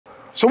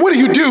So what do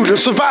you do to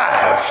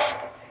survive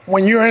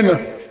when you're in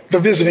the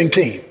visiting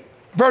team?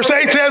 Verse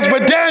 8 says,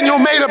 but Daniel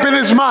made up in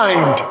his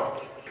mind.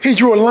 He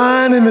drew a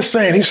line in the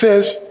sand. He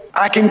says,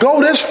 I can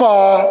go this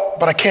far,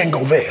 but I can't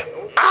go there.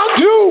 I'll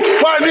do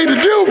what I need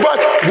to do,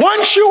 but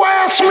once you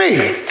ask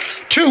me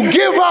to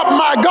give up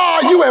my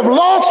God, you have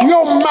lost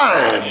your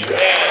mind.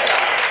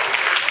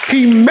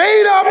 He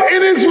made up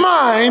in his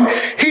mind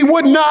he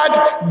would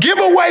not give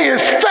away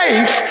his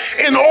faith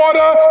in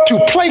order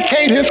to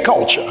placate his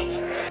culture.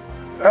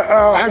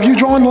 Have you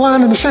drawn the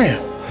line in the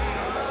sand?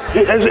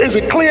 Is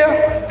it clear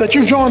that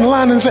you've drawn the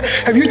line in the sand?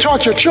 Have you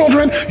taught your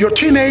children, your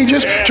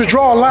teenagers, to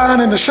draw a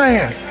line in the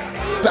sand?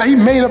 He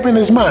made up in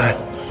his mind.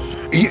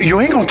 You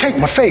ain't gonna take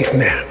my faith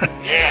now.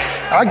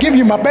 I'll give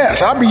you my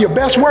best. I'll be your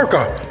best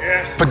worker.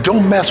 But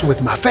don't mess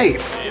with my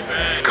faith,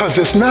 because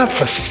it's not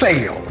for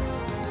sale.